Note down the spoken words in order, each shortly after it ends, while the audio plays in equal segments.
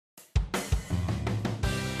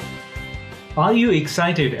Are you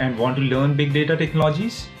excited and want to learn big data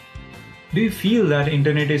technologies? Do you feel that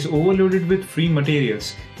internet is overloaded with free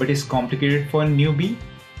materials but is complicated for a newbie?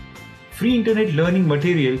 Free internet learning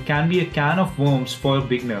material can be a can of worms for a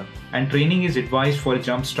beginner, and training is advised for a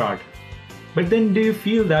jump start. But then do you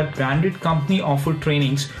feel that branded company offered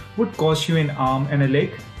trainings would cost you an arm and a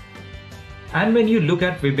leg? And when you look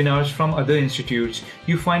at webinars from other institutes,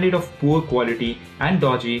 you find it of poor quality and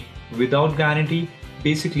dodgy, without guarantee,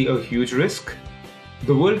 basically a huge risk.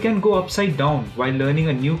 The world can go upside down while learning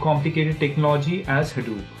a new complicated technology as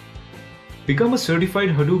Hadoop. Become a certified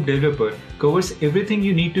Hadoop developer covers everything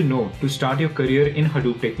you need to know to start your career in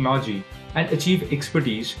Hadoop technology and achieve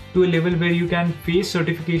expertise to a level where you can face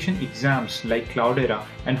certification exams like Cloudera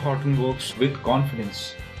and Hortonworks with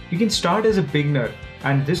confidence. You can start as a beginner,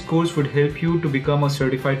 and this course would help you to become a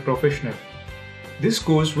certified professional. This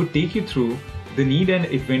course would take you through the need and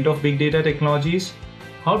advent of big data technologies,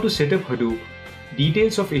 how to set up Hadoop,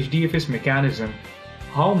 details of HDFS mechanism,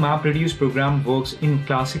 how MapReduce program works in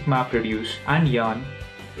classic MapReduce and Yarn,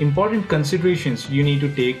 important considerations you need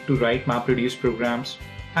to take to write MapReduce programs,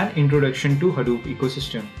 and introduction to Hadoop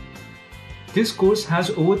ecosystem. This course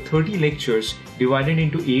has over 30 lectures divided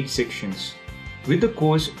into 8 sections. With the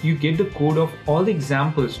course, you get the code of all the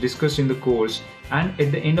examples discussed in the course, and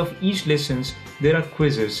at the end of each lessons, there are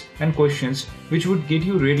quizzes and questions which would get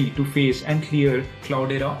you ready to face and clear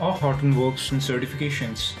Cloudera or Hortonworks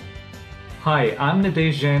certifications. Hi, I'm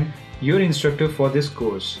Nitesh Jain, your instructor for this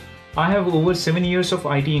course. I have over 7 years of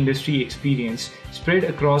IT industry experience spread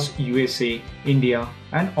across USA, India,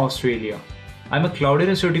 and Australia. I'm a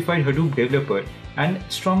Cloudera certified Hadoop developer and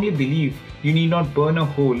strongly believe you need not burn a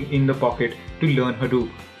hole in the pocket to learn Hadoop.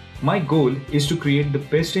 My goal is to create the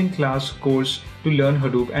best-in-class course to learn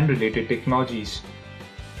Hadoop and related technologies.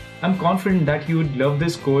 I'm confident that you would love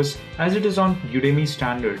this course as it is on Udemy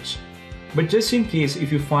standards. But just in case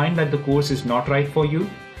if you find that the course is not right for you,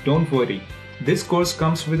 don't worry. This course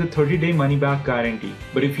comes with a 30-day money-back guarantee.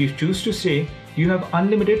 But if you choose to stay, you have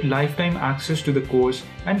unlimited lifetime access to the course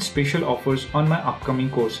and special offers on my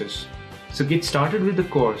upcoming courses. So get started with the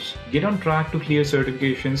course, get on track to clear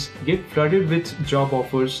certifications, get flooded with job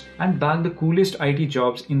offers, and bag the coolest IT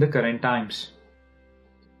jobs in the current times.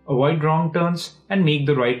 Avoid wrong turns and make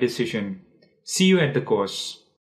the right decision. See you at the course.